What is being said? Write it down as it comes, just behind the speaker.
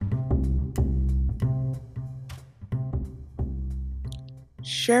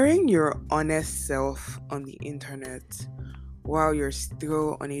Sharing your honest self on the internet while you're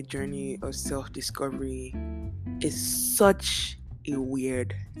still on a journey of self discovery is such a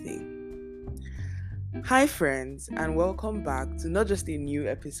weird thing. Hi, friends, and welcome back to not just a new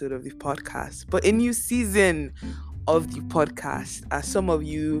episode of the podcast, but a new season of the podcast. As some of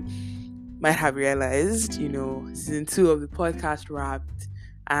you might have realized, season two of the podcast wrapped,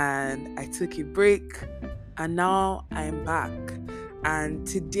 and I took a break, and now I'm back. And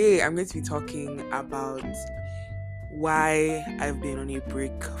today I'm going to be talking about why I've been on a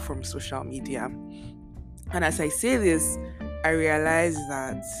break from social media. And as I say this, I realize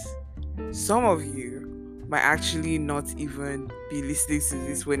that some of you might actually not even be listening to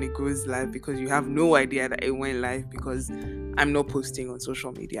this when it goes live because you have no idea that it went live because I'm not posting on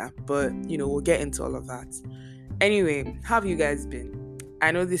social media. But, we'll get into all of that. Anyway, how have you guys been?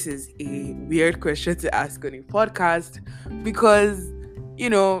 I know this is a weird question to ask on a podcast because,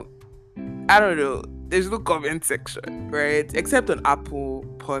 you know, I don't know. There's no comment section, right? Except on Apple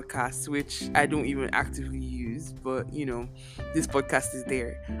Podcasts, which I don't even actively use, but this podcast is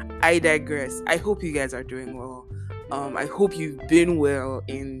there. I digress. I hope you guys are doing well. I hope you've been well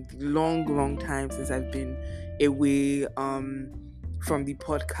in long, long time since I've been away from the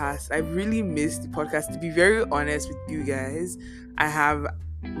podcast. I've really missed the podcast. To be very honest with you guys, I have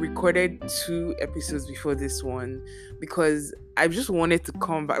recorded 2 episodes before this one because I just wanted to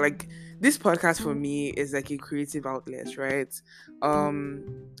come back. Like, this podcast for me is like a creative outlet, right?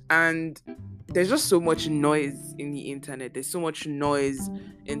 And there's just so much noise in the internet. There's so much noise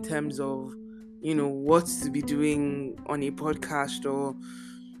in terms of what to be doing on a podcast, or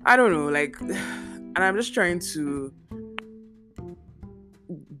I don't know, like, and I'm just trying to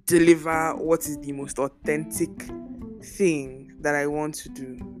deliver what is the most authentic thing that I want to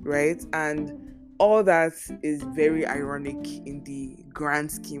do, right? And all that is very ironic in the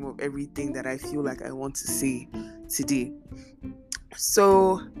grand scheme of everything that I feel like I want to say today.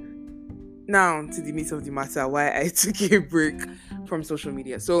 So, now to the meat of the matter, why I took a break from social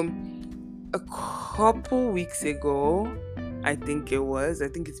media. So, a couple weeks ago, I think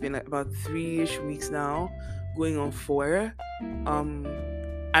it's been like about 3-ish weeks now, going on 4.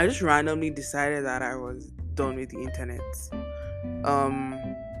 I just randomly decided that I was done with the internet. Um,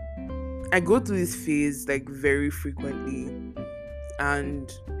 I go through this phase like very frequently,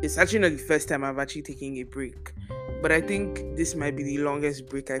 and it's actually not the first time I've actually taken a break. But I think this might be the longest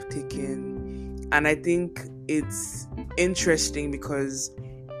break I've taken, and I think it's interesting because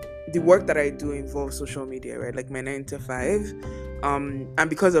the work that I do involves social media, right? Like my 9 to 5. And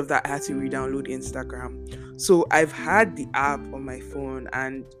because of that, I had to re-download Instagram. So I've had the app on my phone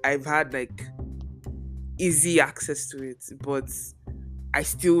and I've had like easy access to it, but I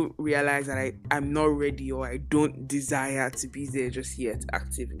still realize that I'm not ready, or I don't desire to be there just yet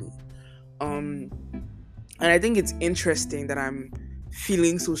actively. Um and I think it's interesting that I'm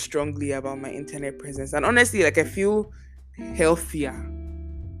feeling so strongly about my internet presence. And honestly, like, I feel healthier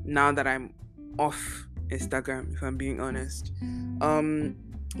now that I'm off Instagram, if I'm being honest. Um,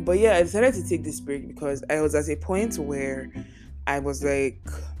 but yeah, I decided to take this break because I was at a point where I was like,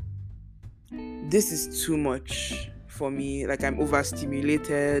 this is too much for me. Like, I'm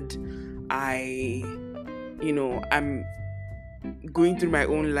overstimulated. I'm going through my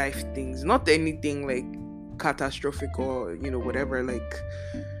own life things, not anything like catastrophic or whatever. Like,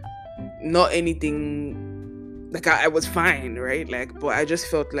 not anything, like, I was fine, right? Like, but I just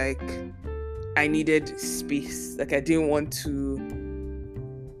felt like I needed space. Like, I didn't want to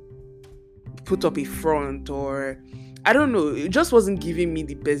put up a front, or I don't know. It just wasn't giving me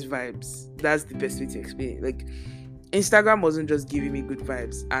the best vibes. That's the best way to explain it. Like, Instagram wasn't just giving me good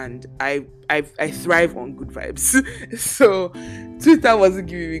vibes, and I thrive on good vibes. So Twitter wasn't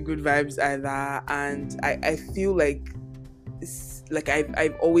giving me good vibes either, and I feel like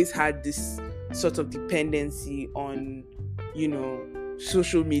I've always had this sort of dependency on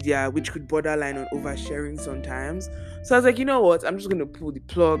social media, which could borderline on oversharing sometimes. So I was like, you know what, I'm just gonna pull the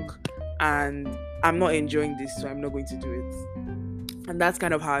plug, and I'm not enjoying this, so I'm not going to do it. And that's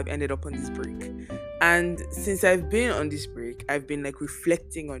kind of how I've ended up on this break. And since I've been on this break, I've been like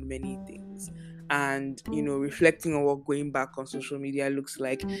reflecting on many things, and reflecting on what going back on social media looks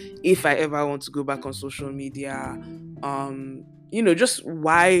like, if I ever want to go back on social media, just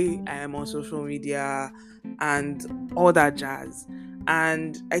why I am on social media and all that jazz.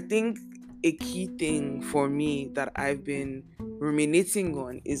 And I think a key thing for me that I've been ruminating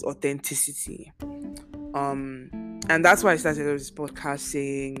on is authenticity. And that's why I started this podcast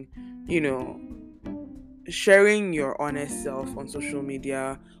saying, you know, sharing your honest self on social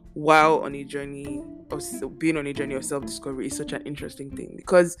media while on a journey of being on a journey of self-discovery is such an interesting thing,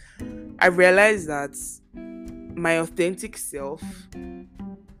 because I realized that my authentic self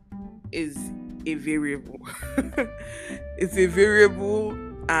is a variable. It's a variable,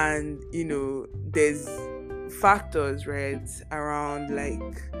 and there's factors, right, around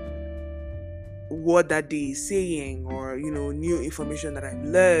like what that day is saying, or new information that I've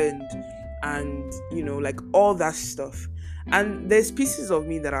learned, and like all that stuff. And there's pieces of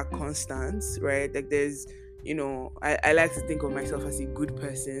me that are constant, right? Like there's I like to think of myself as a good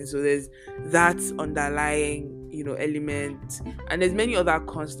person, so there's that underlying element, and there's many other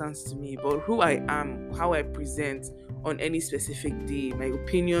constants to me. But who I am, how I present on any specific day, my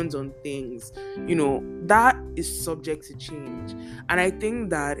opinions on things, that is subject to change. And I think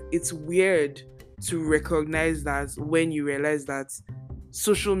that it's weird to recognize that when you realize that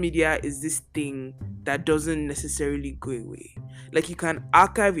social media is this thing that doesn't necessarily go away. Like you can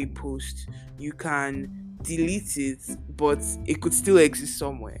archive a post, you can delete it, but it could still exist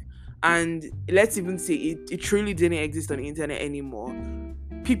somewhere. And let's even say it truly didn't exist on the internet anymore.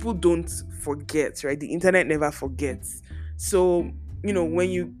 People don't forget, right? The internet never forgets. So, when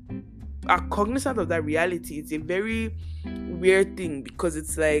you are cognizant of that reality, it's a very weird thing, because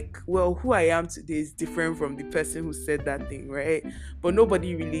it's like, well, who I am today is different from the person who said that thing, right? But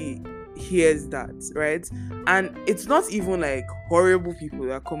nobody really hears that, right? And it's not even like horrible people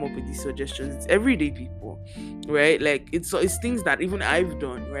that come up with these suggestions, it's everyday people, right? Like it's things that even I've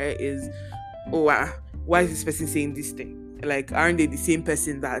done, right? Is, oh, why is this person saying this thing? Like, aren't they the same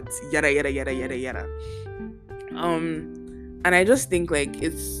person that yada yada yada yada yada? And I just think like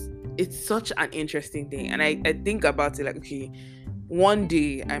it's such an interesting thing. And I think about it like, okay, one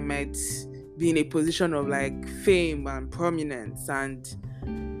day I might be in a position of like fame and prominence, and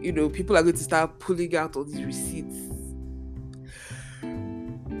people are going to start pulling out all these receipts.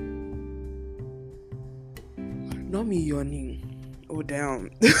 Not me yawning. Oh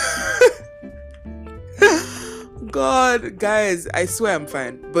damn. God, guys, I swear I'm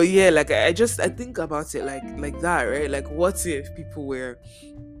fine. But yeah, like I think about it like that, right? Like, what if people were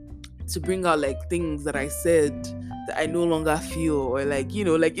to bring out like things that I said that I no longer feel, or like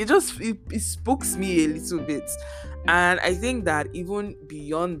like it spooks me a little bit. And I think that even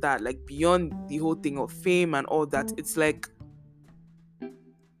beyond that, like beyond the whole thing of fame and all that, it's like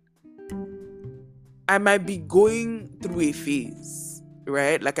I might be going through a phase,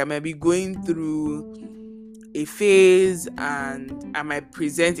 right? Like I might be going through a phase, and I might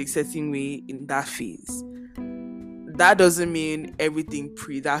present a certain way in that phase. That doesn't mean everything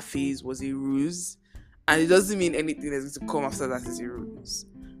pre that phase was a ruse, and it doesn't mean anything that's going to come after that is a ruse.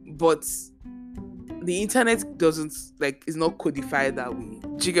 But the internet doesn't, like, is not codified that way.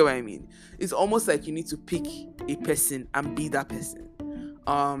 Do you get what I mean? It's almost like you need to pick a person and be that person.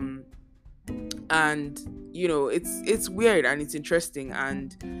 And it's weird and it's interesting,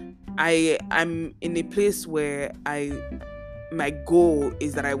 and I'm in a place where my goal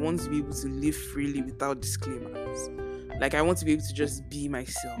is that I want to be able to live freely without disclaimers. Like, I want to be able to just be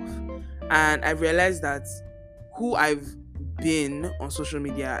myself. And I realized that who I've been on social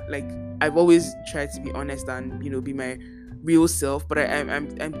media, like, I've always tried to be honest and be my real self. But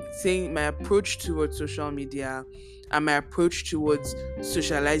I'm saying my approach towards social media and my approach towards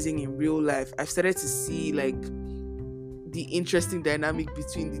socializing in real life, I've started to see like the interesting dynamic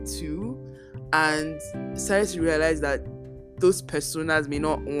between the two, and started to realize that those personas may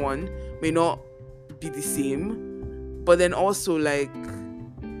not be the same, but then also like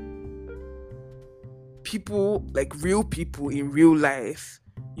people, like real people in real life,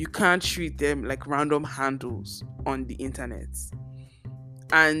 you can't treat them like random handles on the internet.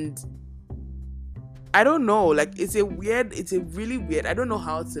 And I don't know, like it's a really weird, I don't know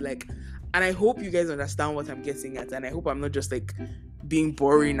how to like, and I hope you guys understand what I'm getting at, and I hope I'm not just like being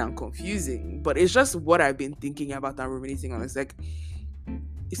boring and confusing, but it's just what I've been thinking about and ruminating on. It's like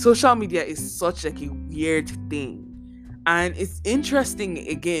social media is such like a weird thing, and it's interesting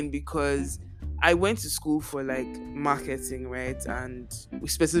again because I went to school for like marketing, right, and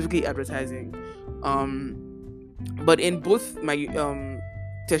specifically advertising, but in both my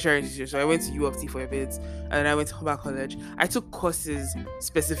tertiary institutions, so I went to U of T for a bit, and then I went to Humber College. I took courses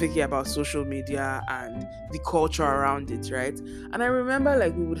specifically about social media and the culture around it, right? And I remember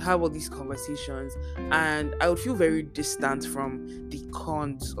like we would have all these conversations, and I would feel very distant from the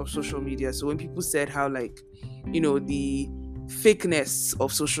cons of social media. So when people said how like, the fakeness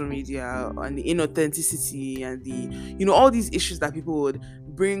of social media and the inauthenticity and the all these issues that people would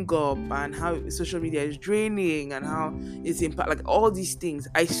bring up, and how social media is draining and how it's impact, like all these things,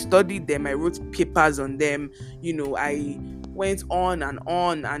 I studied them, I wrote papers on them, I went on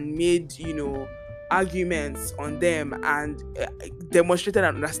and made, arguments on them and demonstrated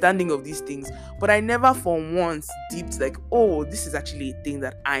an understanding of these things. But I never for once deeped like, oh, this is actually a thing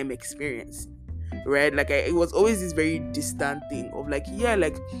that I'm experiencing. Right? Like it was always this very distant thing of like, yeah,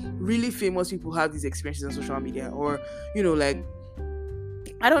 like really famous people have these experiences on social media, or like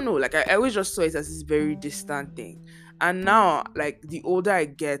I don't know, like I always just saw it as this very distant thing. And now, like the older I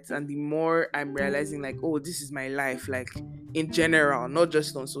get and the more I'm realizing, like, oh, this is my life, like in general, not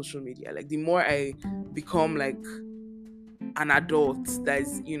just on social media. Like the more I become like an adult that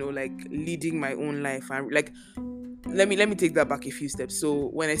is, like leading my own life, and like let me take that back a few steps. So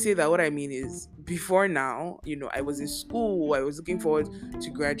when I say that, what I mean is before now, I was in school, I was looking forward to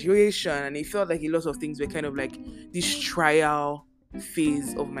graduation, and it felt like a lot of things were kind of like this trial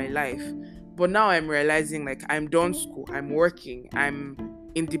phase of my life. But now I'm realizing like I'm done school, I'm working, I'm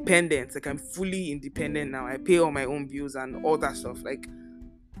independent, like I'm fully independent now. I pay all my own bills and all that stuff. Like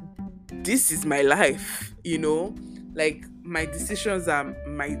this is my life, like my decisions are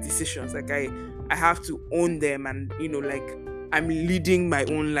my decisions. Like I have to own them, and like I'm leading my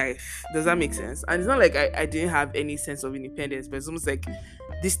own life. Does that make sense? And it's not like I didn't have any sense of independence, but it's almost like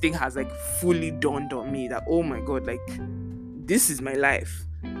this thing has like fully dawned on me that, oh my god, like this is my life.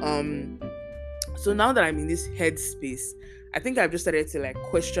 So now that I'm in this headspace, I think I've just started to like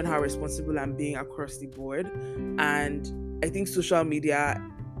question how responsible I'm being across the board. And I think social media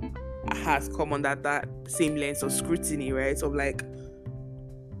has come under that same lens of scrutiny, right? Of like,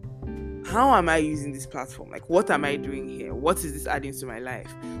 how am I using this platform? Like, what am I doing here? What is this adding to my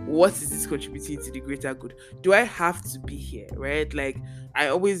life? What is this contributing to the greater good? Do I have to be here, right? Like, I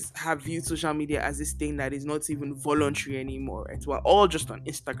always have viewed social media as this thing that is not even voluntary anymore, right? We're all just on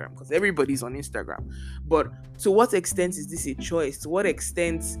Instagram because everybody's on Instagram. But to what extent is this a choice? To what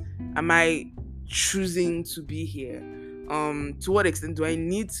extent am I choosing to be here? To what extent do I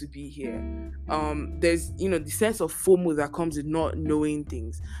need to be here? There's the sense of FOMO that comes with not knowing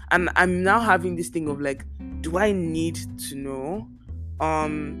things, and I'm now having this thing of like, do I need to know?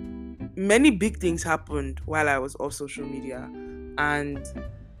 Many big things happened while I was off social media, and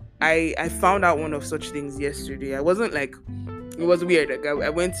I found out one of such things yesterday. I wasn't like, it was weird. Like I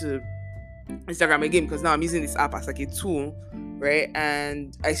went to Instagram again because now I'm using this app as like a tool, right?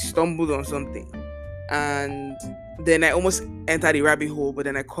 And I stumbled on something, and then I almost entered a rabbit hole, but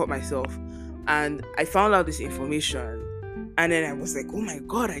then I caught myself and I found out this information. And then I was like, oh my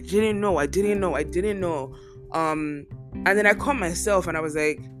god, I didn't know. And then I caught myself and I was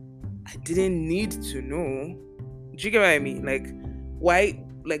like, I didn't need to know. Do you get what I mean? Why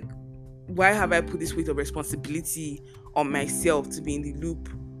have I put this weight of responsibility on myself to be in the loop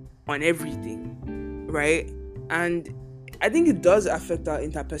on everything, right? And I think it does affect our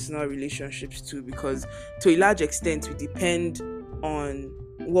interpersonal relationships too, because to a large extent we depend on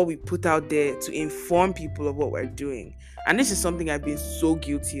what we put out there to inform people of what we're doing. And this is something I've been so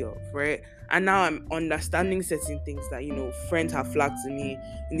guilty of, right? And now I'm understanding certain things that, friends have flagged to me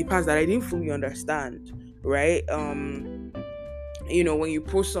in the past that I didn't fully understand, right? When you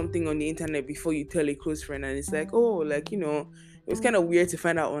post something on the internet before you tell a close friend, and it's like, oh, like, it was kind of weird to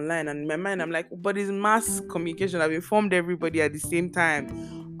find out online. And in my mind, I'm like, but it's mass communication. I've informed everybody at the same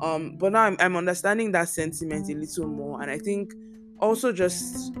time. But now I'm understanding that sentiment a little more. And I think also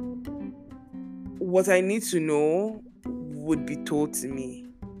just what I need to know would be told to me,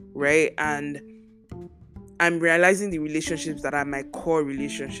 right? And I'm realizing the relationships that are my core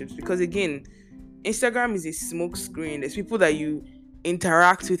relationships. Because again, Instagram is a smoke screen. There's people that you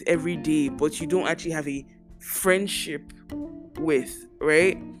interact with every day, but you don't actually have a friendship with,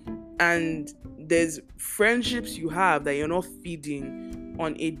 right? And there's friendships you have that you're not feeding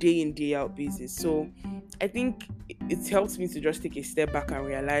on a day in, day out basis. So I think it helps me to just take a step back and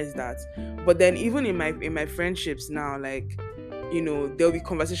realize that. But then even in my friendships now, like, there'll be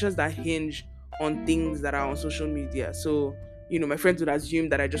conversations that hinge on things that are on social media. So my friends would assume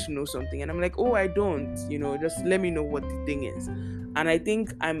that I just know something, and I'm like, oh, I don't. Just let me know what the thing is. And I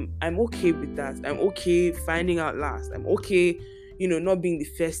think I'm okay with that. I'm okay finding out last. I'm okay, not being the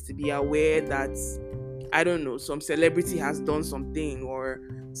first to be aware that, I don't know, some celebrity has done something or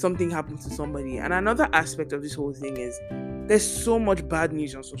something happened to somebody. And another aspect of this whole thing is there's so much bad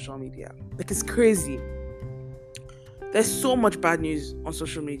news on social media. Like, it's crazy. There's so much bad news on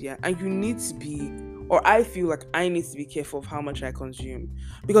social media, and you need to be, or I feel like I need to be careful of how much I consume,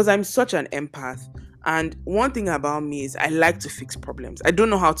 because I'm such an empath. And one thing about me is I like to fix problems. I don't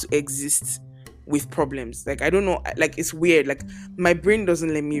know how to exist with problems. Like, I don't know, like, it's weird. Like, my brain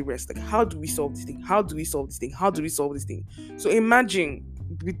doesn't let me rest. Like, how do we solve this thing? How do we solve this thing? How do we solve this thing? So imagine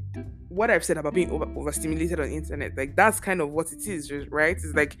with what I've said about being overstimulated on the internet, like that's kind of what it is, right?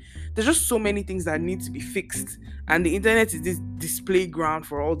 It's like there's just so many things that need to be fixed, and the internet is this display ground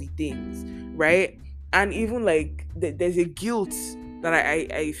for all the things, right? And even like there's a guilt that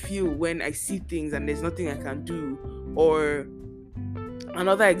I feel when I see things and there's nothing I can do. Or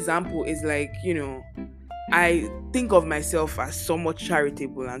another example is like, I think of myself as somewhat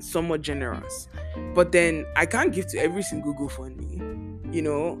charitable and somewhat generous, but then I can't give to every single GoFundMe,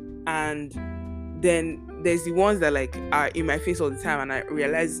 and then there's the ones that like are in my face all the time, and I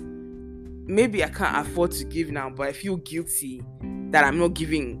realize maybe I can't afford to give now, but I feel guilty that I'm not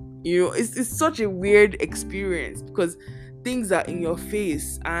giving. It's such a weird experience because things are in your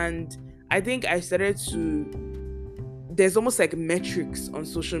face, and I think I started to. There's almost like metrics on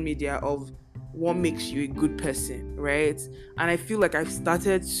social media of what makes you a good person, right? And I feel like I've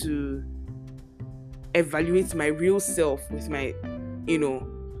started to evaluate my real self with my,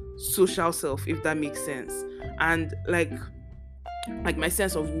 social self, if that makes sense. And like my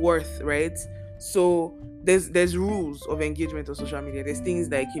sense of worth, right? So there's rules of engagement on social media. There's things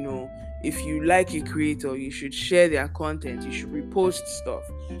like, if you like a creator, you should share their content, you should repost stuff,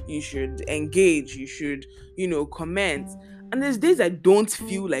 you should engage, you should, comment. And there's days I don't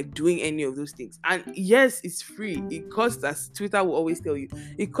feel like doing any of those things. And yes, it's free. It costs, as Twitter will always tell you,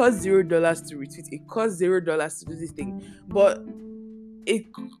 it costs $0 to retweet, it costs $0 to do this thing. But it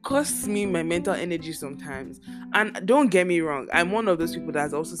costs me my mental energy sometimes. And don't get me wrong, I'm one of those people that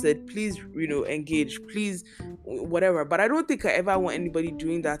has also said, please, engage, please, whatever. But I don't think I ever want anybody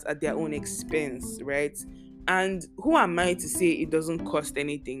doing that at their own expense, right? And who am I to say it doesn't cost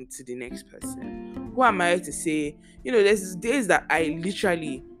anything to the next person? Who am I to say, there's days that I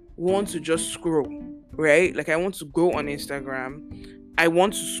literally want to just scroll, right? Like I want to go on Instagram, I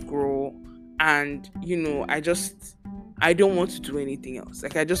want to scroll, and I don't want to do anything else.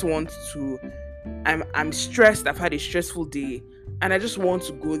 Like I just want to, I'm stressed, I've had a stressful day, and I just want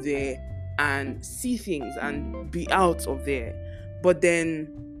to go there and see things and be out of there. But then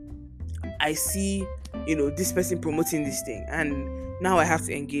I see, this person promoting this thing, and now I have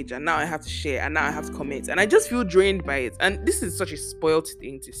to engage, and now I have to share, and now I have to comment, and I just feel drained by it. And this is such a spoiled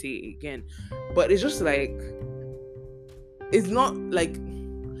thing to say again, but it's just like, it's not like,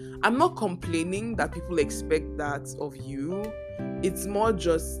 I'm not complaining that people expect that of you. It's more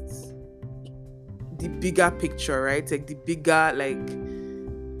just the bigger picture, right? Like the bigger, like,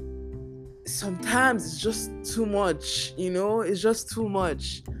 sometimes it's just too much, it's just too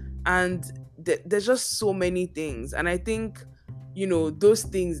much. And there's just so many things. And I think, those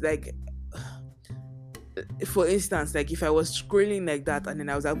things, like, for instance, like if I was scrolling like that and then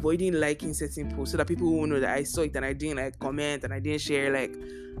I was avoiding liking certain posts so that people won't know that I saw it and I didn't like comment and I didn't share, like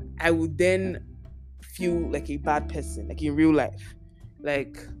I would then feel like a bad person, like in real life,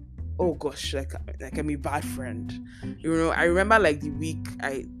 like, oh gosh, like I'm a bad friend. I remember like the week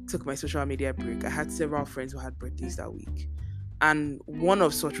I took my social media break, I had several friends who had birthdays that week, and one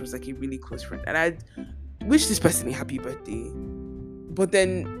of such was like a really close friend, and I wished this person a happy birthday. But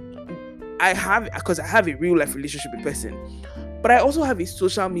then because I have a real life relationship with the person, but I also have a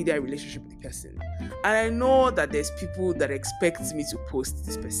social media relationship with the person, and I know that there's people that expect me to post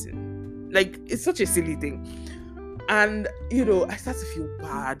this person. Like, it's such a silly thing. And I start to feel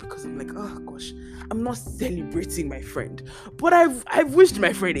bad because I'm like, oh gosh, I'm not celebrating my friend, but I've wished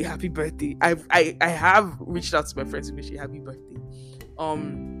my friend a happy birthday. I have reached out to my friends to wish a happy birthday,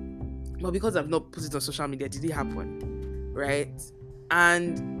 but because I've not put it on social media, did it happen, right?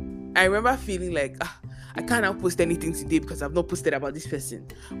 And I remember feeling like, I can't now post anything today because I've not posted about this person.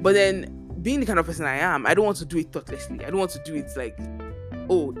 But then, being the kind of person I am, I don't want to do it thoughtlessly. I don't want to do it like,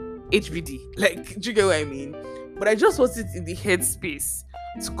 oh, HBD. Like, do you get what I mean? But I just want it in the headspace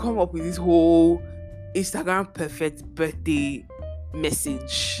to come up with this whole Instagram perfect birthday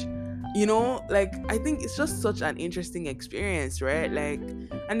message. Like, I think it's just such an interesting experience, right? Like,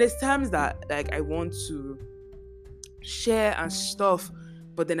 and there's times that like I want to share and stuff,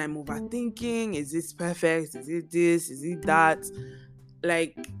 but then I'm overthinking, is this perfect? Is it this? Is it that?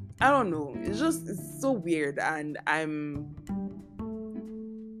 Like, I don't know. It's so weird, and I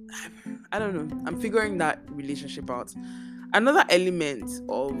don't know. I'm figuring that relationship out. Another element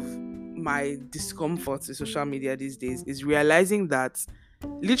of my discomfort with social media these days is realizing that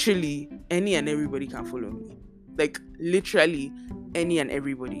literally any and everybody can follow me. Like, literally any and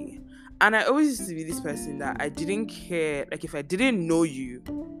everybody. And I always used to be this person that I didn't care. Like, if I didn't know you,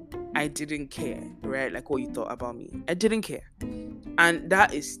 I didn't care, right? Like, what you thought about me. I didn't care. And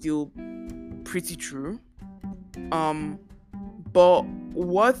that is still pretty true. But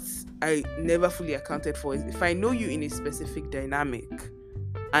what I never fully accounted for is if I know you in a specific dynamic,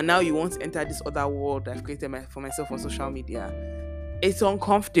 and now you want to enter this other world I've created for myself on social media. It's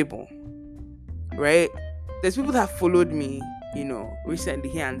uncomfortable, right? There's people that followed me, recently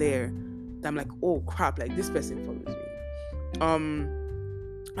here and there, that I'm like, oh crap, like this person follows me.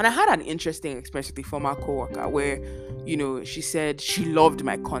 And I had an interesting experience with a former coworker where, she said she loved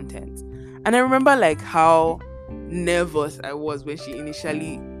my content. And I remember like how nervous I was when she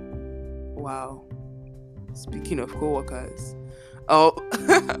initially, wow, speaking of coworkers. Oh,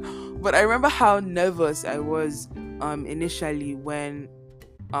 but I remember how nervous I was initially when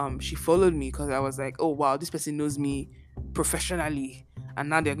she followed me, because I was like, oh wow, this person knows me professionally, and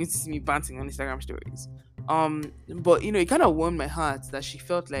now they're going to see me banting on Instagram stories. But it kind of warmed my heart that she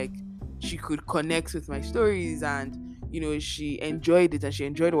felt like she could connect with my stories, and she enjoyed it, and she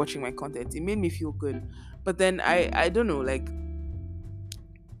enjoyed watching my content. It made me feel good. But then I don't know, like,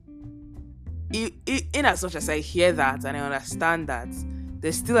 in as much as I hear that and I understand that,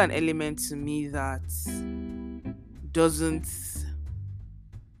 there's still an element to me that doesn't,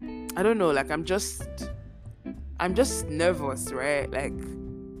 I don't know, like I'm just nervous, right? Like,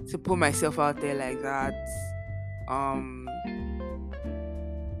 to put myself out there like that. I'm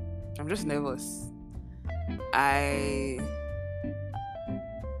just nervous. I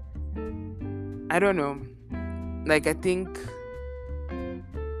don't know. Like, I think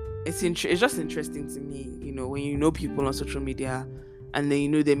it's just interesting to me, when you know people on social media and then you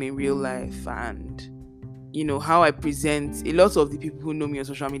know them in real life, and how I present. A lot of the people who know me on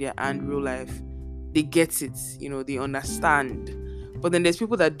social media and real life, they get it, they understand. But then there's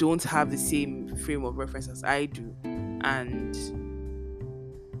people that don't have the same frame of reference as I do, and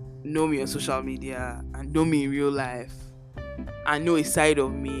know me on social media and know me in real life and know a side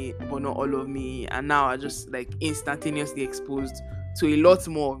of me but not all of me, and now are just like instantaneously exposed to a lot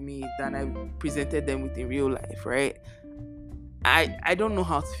more of me than I presented them with in real life, right? I don't know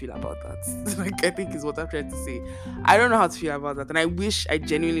how to feel about that. Like, I think is what I'm trying to say. I don't know how to feel about that, and I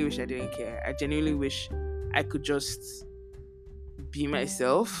genuinely wish I didn't care. I genuinely wish I could just be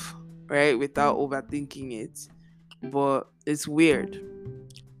myself, right, without overthinking it. But it's weird.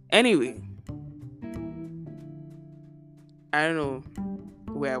 Anyway, I don't know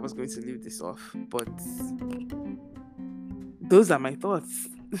where I was going to leave this off, but those are my thoughts.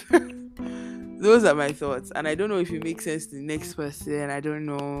 Those are my thoughts, and I don't know if it makes sense to the next person. I don't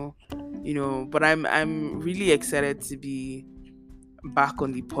know, but I'm really excited to be back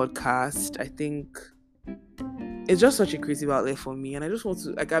on the podcast. I think it's just such a creative outlet for me, and I just want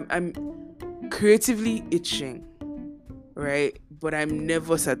to, like, I'm creatively itching, right? But I'm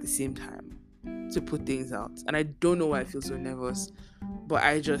nervous at the same time to put things out, and I don't know why I feel so nervous, but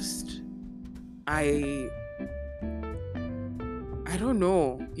I don't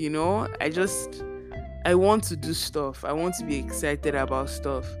know, I want to do stuff. I want to be excited about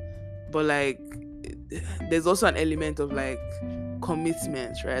stuff. But like, there's also an element of like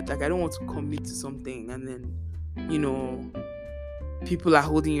commitment, right? Like, I don't want to commit to something and then, people are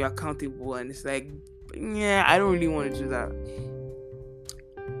holding you accountable, and it's like, yeah, I don't really want to do that.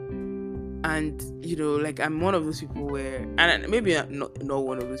 And, like, I'm one of those people where, and maybe I'm not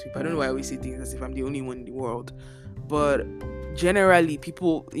one of those people. I don't know why I always say things as if I'm the only one in the world. But generally,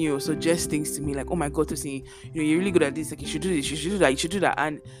 people, suggest things to me like, oh my God, Tosin, you're really good at this. Like, you should do this, you should do that, you should do that.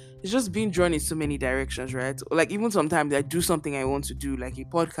 And it's just being drawn in so many directions, right? Like, even sometimes I do something I want to do, like a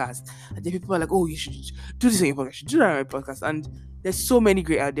podcast, and then people are like, oh, you should do this on your podcast, you should do that on your podcast. And there's so many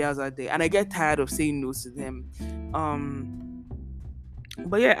great ideas out there, and I get tired of saying no to them.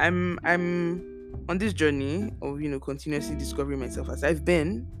 But yeah, I'm on this journey of continuously discovering myself as I've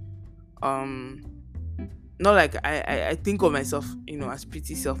been. Not like I think of myself as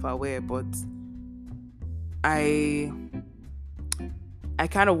pretty self-aware, but I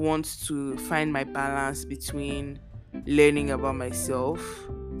kind of want to find my balance between learning about myself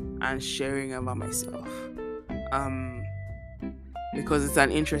and sharing about myself, because it's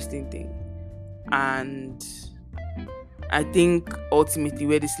an interesting thing. And I think ultimately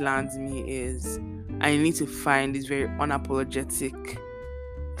where this lands me is I need to find this very unapologetic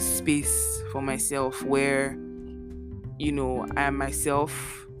space for myself where I am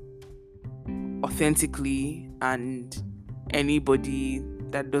myself authentically, and anybody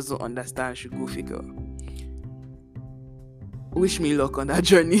that doesn't understand should go figure. Wish me luck on that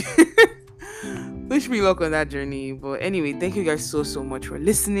journey. Wish me luck on that journey. But anyway, thank you guys so much for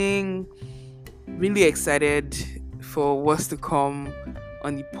listening. Really excited for what's to come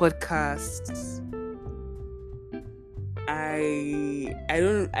on the podcast. I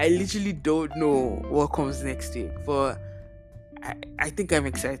literally don't know what comes next week, but I think I'm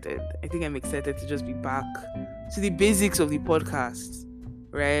excited. I think I'm excited to just be back to the basics of the podcast,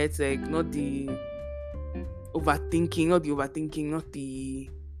 right? Like not the overthinking, not the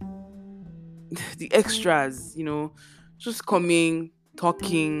the extras, just coming,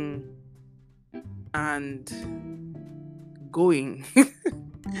 talking, and going.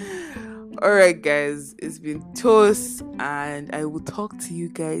 All right, guys, it's been Toast, and I will talk to you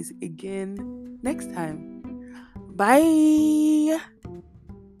guys again next time. Bye.